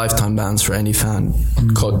immediate lifetime bans for any fan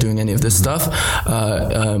caught doing any of this stuff.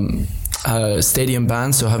 Stadium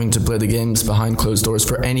bans, so having to play the games behind closed doors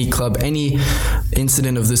for any club, any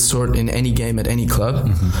incident of this sort in any game at any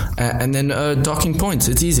club, and then docking points.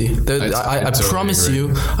 It's easy. I promise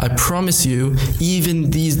you, even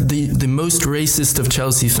the most racist of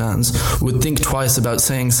Chelsea fans would think twice about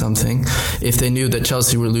saying something if they knew that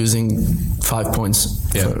Chelsea were losing 5 points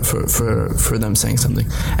for them saying something.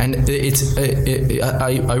 And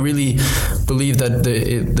I really believe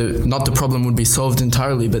that not the problem would be solved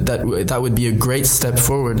entirely, but that would be a great step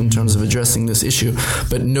forward in terms of addressing this issue.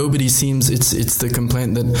 But nobody seems, it's the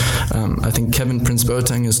complaint that I think Kevin Prince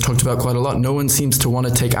Boateng has talked about quite a lot. No one seems to want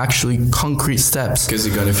to take actually concrete steps. Because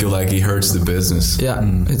you're going to feel like he hurts the business. Yeah,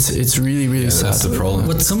 it's really, really sad. That's the problem.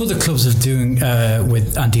 What some of the clubs are doing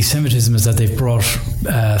with anti-Semitism is that they've brought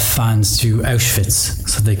fans to Auschwitz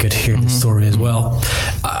so they could hear the story as well.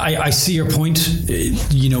 I see your point,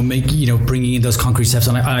 bringing in those concrete steps,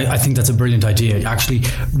 and I think that's a brilliant idea. Actually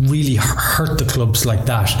really hurt the clubs like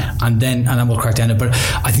that, and then we'll crack down it. But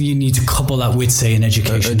I think you need to couple that with, say, an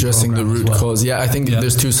education addressing the root cause. Yeah, I think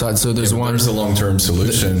there's two sides. So there's one. There's a long-term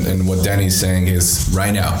solution, and what Danny's saying is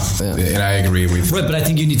right now, and I agree with. Right, but I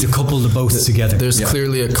think you need to couple the both together. There's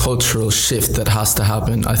clearly a cultural shift that has to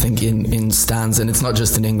happen, I think, in stands, and it's not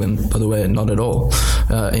just in England, by the way, not at all.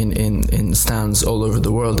 In stands all over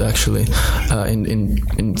the world, actually,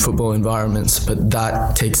 in football environments, but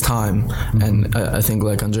that takes time. And I think,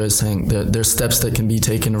 like André is saying, there's steps that can be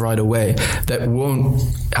taken right away that won't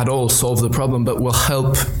at all solve the problem, but will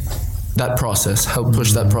help that process, help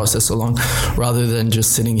push that process along, rather than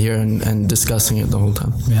just sitting here and discussing it the whole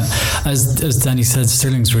time. Yeah, as Danny said,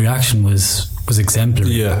 Sterling's reaction was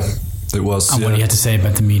exemplary. Yeah, it was. And what he had to say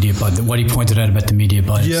about the media bias, what he pointed out about the media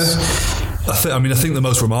bias. Yeah. I think the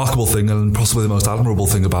most remarkable thing, and possibly the most admirable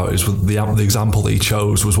thing about it, is the example that he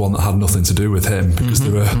chose was one that had nothing to do with him, because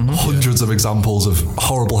there were hundreds of examples of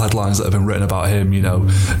horrible headlines that have been written about him,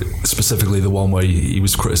 specifically the one where he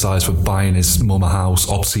was criticised for buying his mum a house.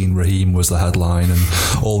 Obscene Raheem was the headline, and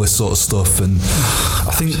all this sort of stuff. And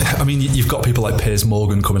you've got people like Piers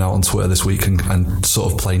Morgan coming out on Twitter this week and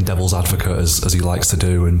sort of playing devil's advocate as he likes to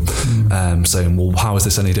do, and saying, well, how is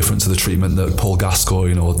this any different to the treatment that Paul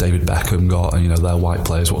Gascoigne or David Beckham got, and they're white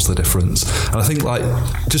players, what's the difference? And I think, like,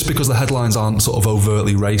 just because the headlines aren't sort of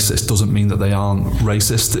overtly racist doesn't mean that they aren't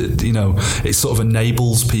racist. It sort of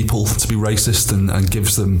enables people to be racist and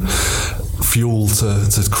gives them fuel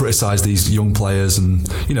to criticise these young players. And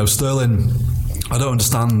Sterling, I don't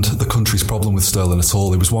understand the country's problem with Sterling at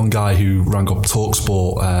all. There was one guy who rang up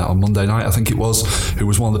TalkSport on Monday night, I think it was, who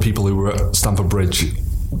was one of the people who were at Stamford Bridge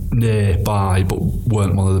nearby but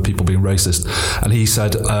weren't one of the people being racist, and he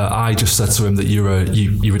said, I just said to him that you're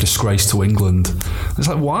a disgrace to England. It's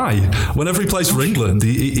like, why? Whenever he plays for England,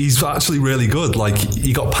 he's actually really good. Like,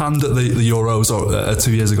 he got panned at the Euros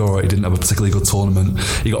 2 years ago, or he didn't have a particularly good tournament.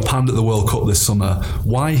 He got panned at the World Cup this summer.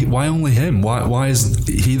 Why only him? Why is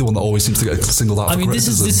he the one that always seems to get singled out? I mean, this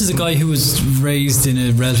is a guy who was raised in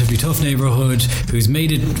a relatively tough neighbourhood, who's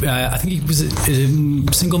made it. I think he was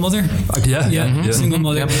a single mother. Single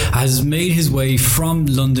mother. Has made his way from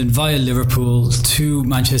London via Liverpool to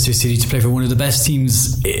Manchester City to play for one of the best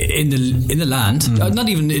teams in the land, not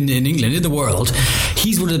even in England, in the world.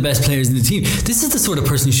 He's one of the best players in the team. This is the sort of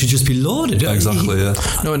person who should just be lauded. Exactly.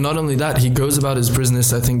 No, and not only that, he goes about his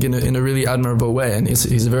business, I think, in a really admirable way, and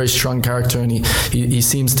he's a very strong character, and he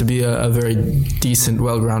seems to be a very decent,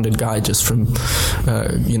 well-grounded guy, just from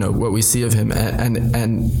what we see of him.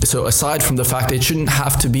 And so, aside from the fact it shouldn't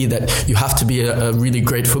have to be that you have to be a really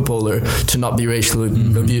great footballer to not be racially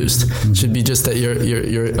abused. It should be just that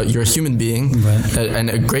you're a human being, right, and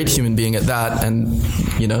a great human being at that, and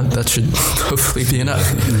that should hopefully be enough.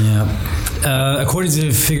 According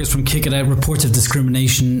to figures from Kick It Out, reports of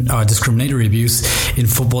discriminatory abuse in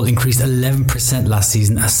football increased 11% last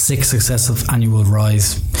season, a sixth successive annual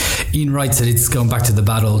rise. Ian Wright said it's going back to the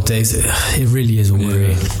bad old days. It really is a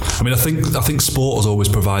worry. I mean, I think sport has always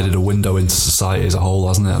provided a window into society as a whole,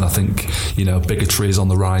 hasn't it? And I think bigotry is on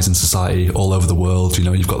the rise in society all over the world.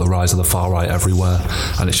 You've got the rise of the far right everywhere,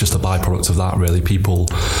 and it's just a byproduct of that, really.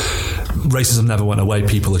 Racism never went away.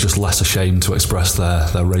 People are just less ashamed to express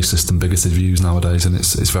their racist and bigoted views nowadays, and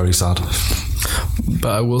it's very sad.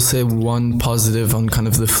 But I will say one positive on kind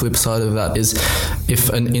of the flip side of that is, if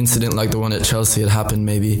an incident like the one at Chelsea had happened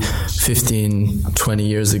maybe 15, 20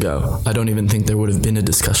 years ago, I don't even think there would have been a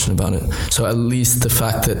discussion about it. So at least the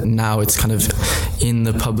fact that now it's kind of in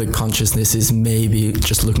the public consciousness is maybe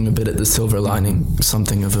just looking a bit at the silver lining,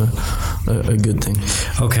 something of a good thing.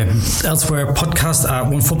 Okay. Elsewhere, podcast at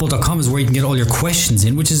onefootball.com is where you can get all your questions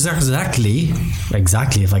in, which is exactly,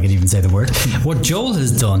 if I can even say the word, what Joel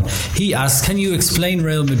has done. He asks, can you explain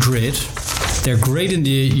Real Madrid? They're great in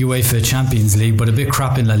the UEFA Champions League, but a bit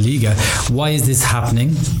crap in LaLiga. Why is this happening?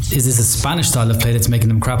 Is this a Spanish style of play that's making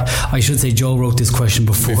them crap? I should say Joel wrote this question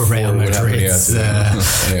before Real Madrid's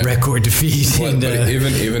record defeat. But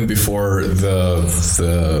even before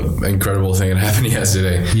the incredible thing that happened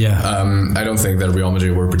yesterday, I don't think that Real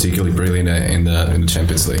Madrid were particularly brilliant in the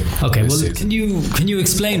Champions League. Okay, well, can you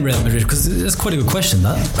explain Real Madrid? Because that's quite a good question,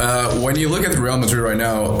 that. When you look at Real Madrid right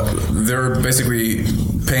now, they're basically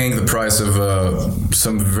paying the price of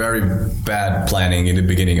some very bad planning in the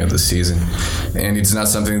beginning of the season, and it's not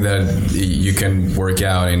something that you can work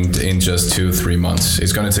out in just 2-3 months.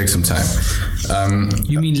 It's going to take some time.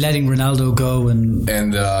 You mean letting Ronaldo go and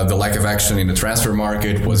the lack of action in the transfer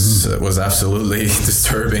market was absolutely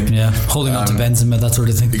disturbing. Yeah, holding on to Benzema, that sort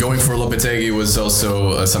of thing. Going for Lopetegui was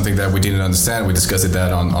also something that we didn't understand. We discussed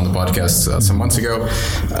that on the podcast some months ago.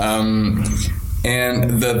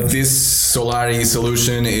 And this Solari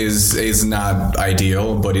solution is not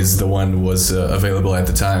ideal, but is the one was available at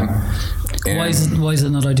the time. And why is it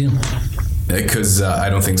not ideal? Because I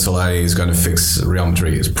don't think Solari is going to fix Real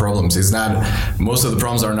Madrid's problems. It's not. Most of the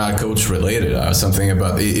problems are not coach related.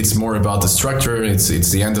 It's more about the structure. It's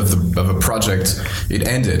the end of a project. It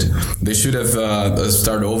ended. They should have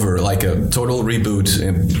started over, like a total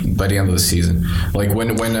reboot by the end of the season. Like when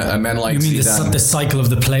a man like you mean the cycle of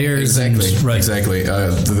the players? Exactly. Exactly.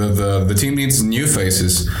 The team needs new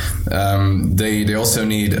faces. They also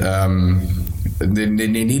need. They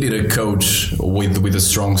needed a coach with a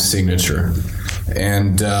strong signature,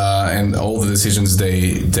 and all the decisions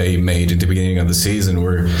they made at the beginning of the season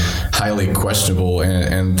were highly questionable,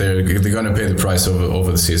 and they're going to pay the price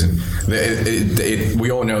over the season. We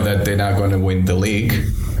all know that they're not going to win the league.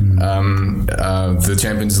 The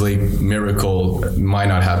Champions League miracle might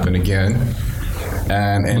not happen again,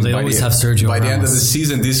 and they always have Sergio by Ramos. the end of the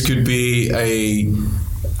season, this could be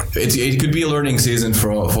It could be a learning season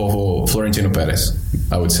for Florentino Perez,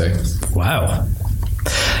 I would say. Wow.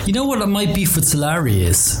 You know what my beef with Solari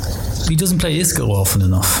is? He doesn't play Isco often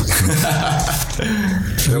enough.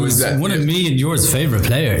 One of me and yours favourite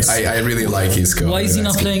players. I really like Isco. Why is he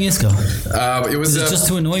not playing Isco? Is it just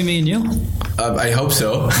to annoy me and you? I hope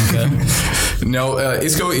so. Okay. No,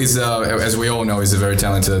 Isco is, as we all know, is a very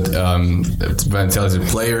talented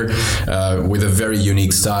player with a very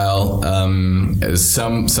unique style.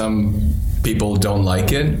 Some people don't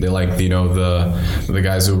like it. They like, the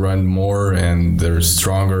guys who run more and they're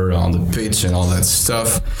stronger on the pitch and all that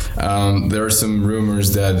stuff. There are some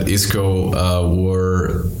rumors that Isco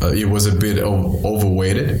was a bit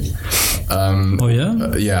overweighted.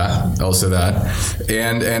 Yeah, also that,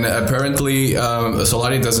 and apparently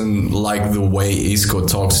Solari doesn't like the way Isco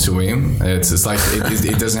talks to him. It's like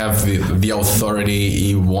it doesn't have the authority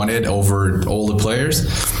he wanted over all the players.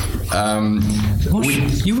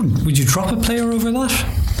 Would you drop a player over that?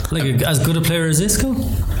 Like as good a player as Isco?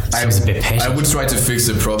 I would try to fix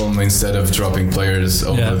the problem instead of dropping players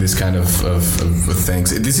over this kind of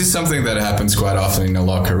things. This is something that happens quite often in a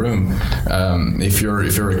locker room. If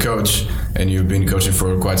you're a coach and you've been coaching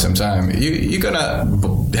for quite some time, you're gonna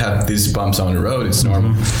have these bumps on the road. It's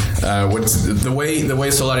normal. The way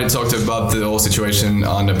Solari talked about the whole situation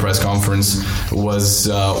on the press conference was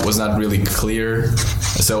not really clear.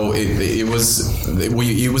 So it was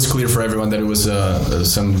clear for everyone that it was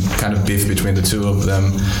some kind of beef between the two of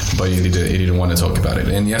them, but he didn't want to talk about it.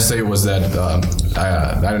 And yesterday was that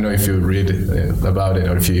I don't know if you read about it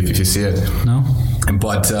or if you see it. No.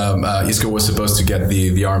 But Isco was supposed to get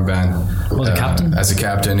the armband as a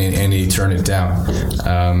captain, and he turned it down.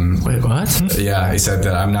 Wait, what? Yeah, he said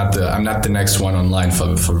that I'm not the next one online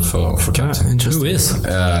for captain. Who is?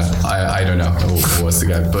 I don't know who was the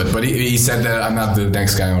guy, but he said that I'm not the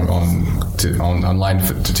next guy online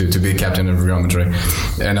to be captain of Real Madrid,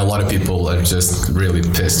 and a lot of people are just really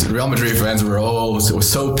pissed. Real Madrid fans were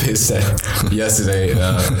so pissed yesterday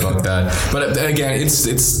about that. But again,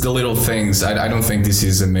 it's the little things. I don't think this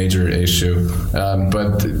is a major issue,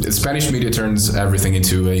 but Spanish media turns everything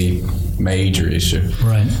into a major issue.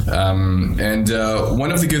 Right. And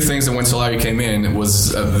one of the good things that when Solari came in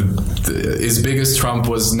was his biggest trump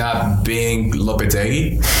was not being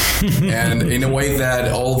Lopetegui, and in a way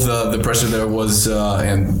that all the pressure there was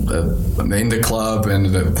in the club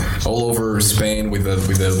and all over Spain with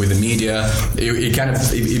the media, it kind of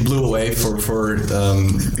blew away for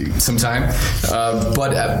some time,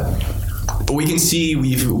 but. We can see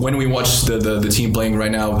when we watch the team playing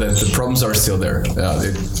right now that the problems are still there.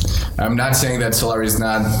 I'm not saying that Solari is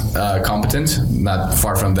not competent, not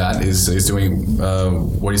far from that. Is doing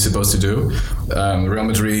what he's supposed to do. Real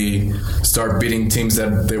Madrid start beating teams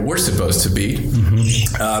that they were supposed to beat,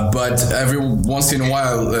 but every once in a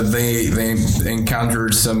while they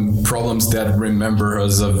encountered some problems that remember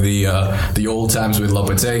us of the old times with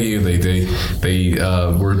Lopetegui. They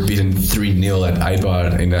were beaten 3-0 at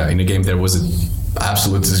Eibar in a game that was an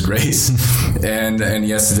absolute disgrace, and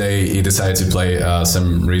yesterday he decided to play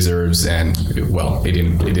some reserves, and he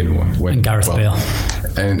didn't win. And Gareth Bale.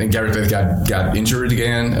 And Gareth Bale got injured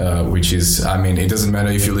again, which is, I mean, it doesn't matter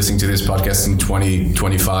if you're listening to this podcast in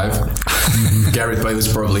 2025. Gareth Bale is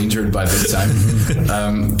probably injured by this time.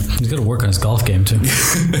 He's got to work on his golf game too.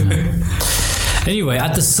 Anyway,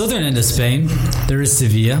 at the southern end of Spain, there is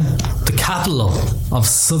Sevilla, the capital of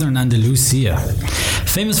southern Andalusia,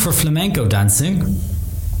 famous for flamenco dancing,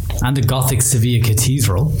 and the Gothic Sevilla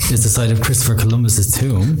Cathedral is the site of Christopher Columbus's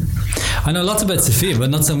tomb. I know lots about Sevilla, but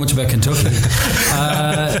not so much about Kentucky.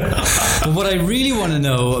 But what I really want to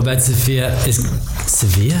know about Sevilla is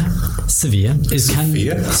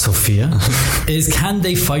can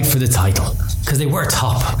they fight for the title? Because they were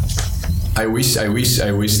top. I wish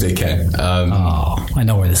they can. I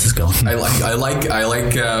know where this is going. I like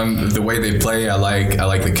the way they play. I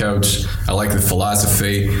like the coach. I like the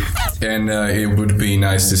philosophy, and it would be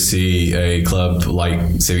nice to see a club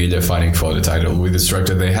like Sevilla fighting for the title with the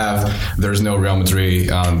structure they have. There's no Real Madrid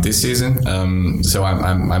this season, so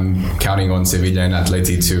I'm counting on Sevilla and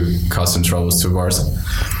Atleti to cause some troubles to Barca.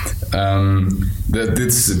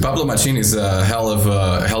 Pablo Machin is a hell of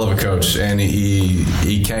a coach, and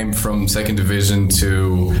he came from second division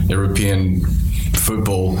to European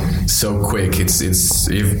football so quick. It's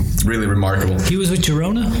really remarkable. He was with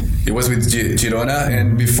Girona? He was with Girona,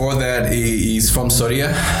 and before that he's from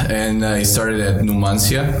Soria, and he started at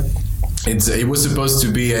Numancia. He was supposed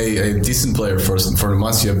to be a decent player for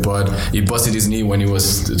Numancia, but he busted his knee when he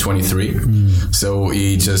was 23. So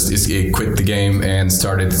he quit the game and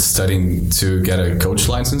started studying to get a coach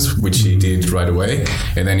license, which he did right away.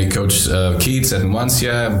 And then he coached kids at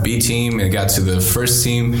Numancia, B team, and got to the first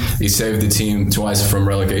team. He saved the team twice from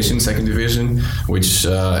relegation, second division, which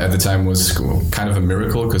at the time was kind of a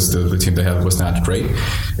miracle because the team they had was not great.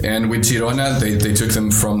 And with Girona, they took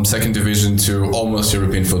them from second division to almost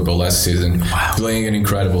European football last season, playing an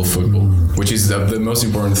incredible football, which is the most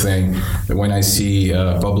important thing when I see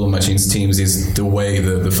Pablo Machin's teams is the way,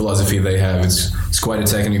 the philosophy they have. It's quite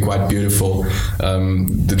attacking and quite beautiful. It's a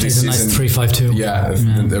nice 3-5-2. Yeah,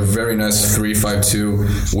 a very nice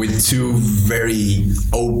 3-5-2 with two very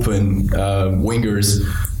open wingers,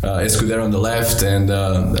 Escudero on the left and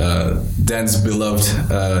Dan's beloved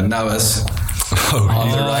Navas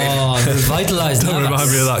Revitalized. Don't remind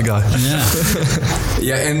me of that guy. Yeah.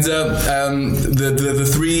 Yeah, and the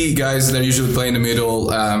three guys that usually play in the middle,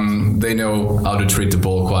 they know how to treat the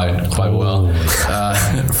ball quite well.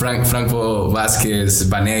 Franco Vasquez,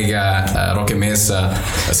 Banega, Roque Mesa.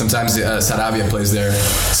 Sometimes Sarabia plays there.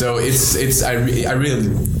 So I really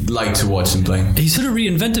like to watch him play. He sort of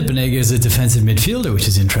reinvented Banega as a defensive midfielder, which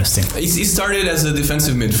is interesting. He started as a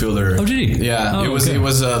defensive midfielder. Oh, did he? Yeah, it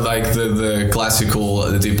was like the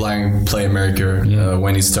classical deep lying playmaker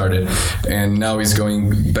when he started, and now he's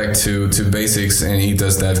going back to basics, and he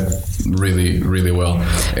does that really, really well.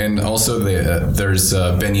 And also there's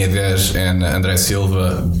Ben Yedder and André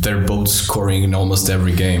Silva. They're both scoring in almost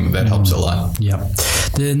every game. That helps a lot. Yeah.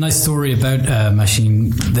 The nice story about Machine,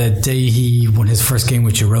 the day he won his first game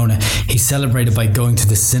with Girona, he celebrated by going to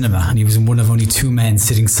the cinema, and he was one of only two men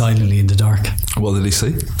sitting silently in the dark. What did he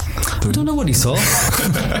see? I don't know what he saw.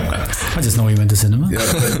 I just know he went to cinema. Yeah,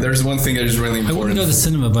 there's one thing that is really important. I wouldn't go to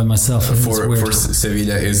cinema by myself. For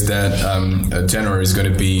Sevilla is that January is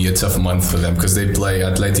going to be a tough month for them because they play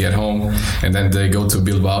Atleti at home, and then they go to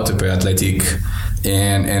Bilbao to play Athletic,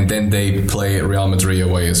 and then they play Real Madrid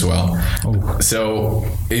away as well. Oh. So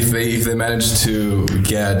if they manage to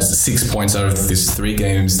get 6 points out of these 3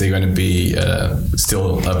 games, they're going to be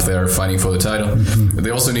still up there fighting for the title. Mm-hmm.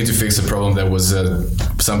 They also need to fix a problem that was a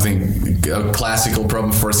classical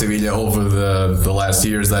problem for Sevilla over the last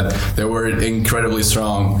years, that they were incredibly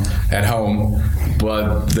strong at home,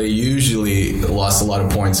 but they usually lost a lot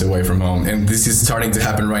of points away from home, and this is starting to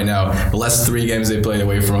happen right now. The last 3 games they played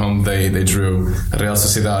away from home, they drew. Real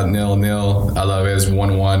Sociedad 0-0, Alaves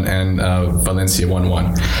 1-1, and Valencia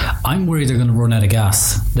 1-1. I'm worried they're going to run out of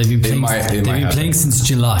gas. They've been playing since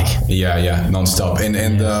July. Yeah, non-stop.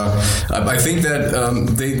 And I think that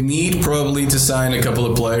they need probably to sign a couple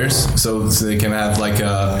of players so they can have like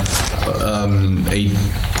a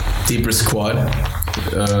deeper squad.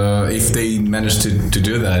 If they manage to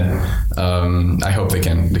do that, I hope they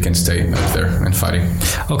can stay up there and fighting.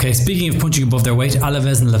 Okay, speaking of punching above their weight,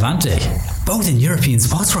 Alaves and Levante, both in European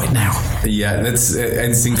spots right now. Yeah, it's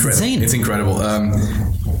incredible. It's incredible.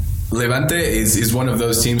 Levante is one of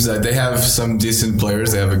those teams that they have some decent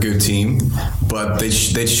players. They have a good team, but they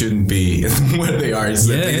shouldn't be where they are.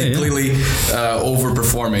 They're completely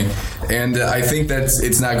overperforming, and I think that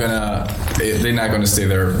they're not gonna stay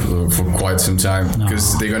there for quite some time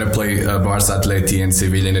because they're gonna play Barça, Atleti, and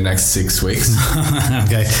Sevilla in the next 6 weeks.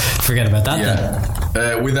 Okay, forget about that.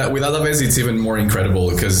 Then. With Alaves, it's even more incredible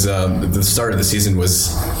because the start of the season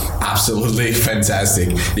was absolutely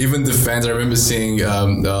fantastic. Even the fans, I remember seeing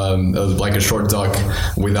like a short talk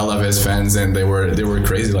with Alaves fans, and they were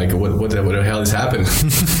crazy. Like, what the hell is happening?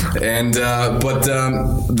 And but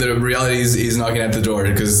the reality is knocking at the door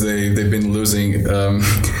because they've been losing.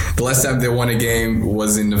 The last time they won a game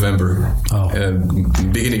was in November,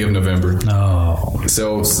 beginning of November. No.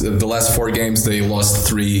 So the last 4 games they lost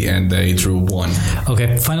 3 and they drew 1.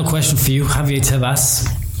 Okay, final question for you, Javier Tebas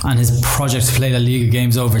and his project to play LaLiga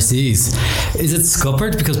games overseas. Is it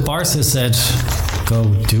scuppered? Because Barca said, go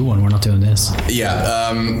do one, we're not doing this.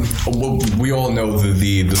 Yeah, well, we all know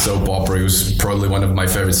the soap opera. It was probably one of my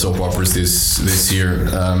favorite soap operas this year.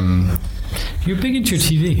 You're big into your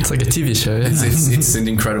TV. It's like a TV show. Yeah. It's an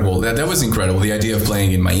incredible. That was incredible. The idea of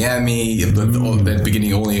playing in Miami. At the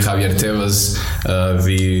beginning, only Javier Tebas,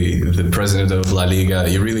 the president of La Liga,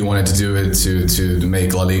 he really wanted to do it to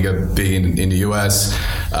make La Liga big in the US.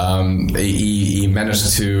 He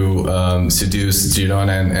managed to seduce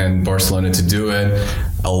Girona and Barcelona to do it.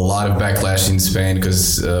 A lot of backlash in Spain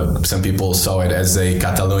because some people saw it as a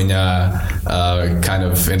Catalonia kind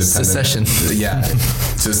of independent secession. Yeah,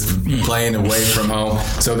 just playing away from home.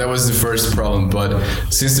 So that was the first problem. But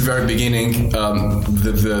since the very beginning,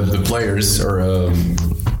 the players or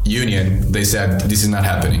union, they said this is not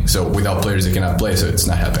happening. So without players, you cannot play. So it's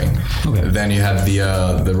not happening. Okay. Then you have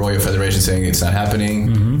the Royal Federation saying it's not happening.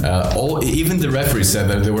 Mm-hmm. Even the referees said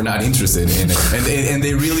that they were not interested in it, and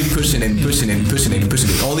they really pushing it.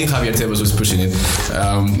 Only Javier Tebas was pushing it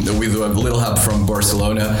with a little help from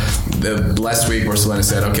Barcelona. Last week, Barcelona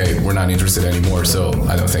said, "Okay, we're not interested anymore." So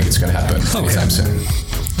I don't think it's going to happen anytime soon.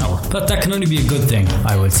 No, but that can only be a good thing,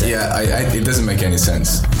 I would say. Yeah, it doesn't make any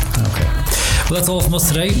sense. Okay. Well, that's all from us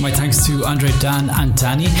today. My thanks to Andre, Dan, and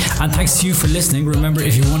Danny. And thanks to you for listening. Remember,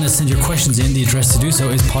 if you want to send your questions in, the address to do so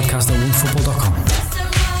is podcast@onefootball.com.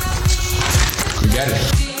 We got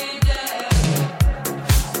it.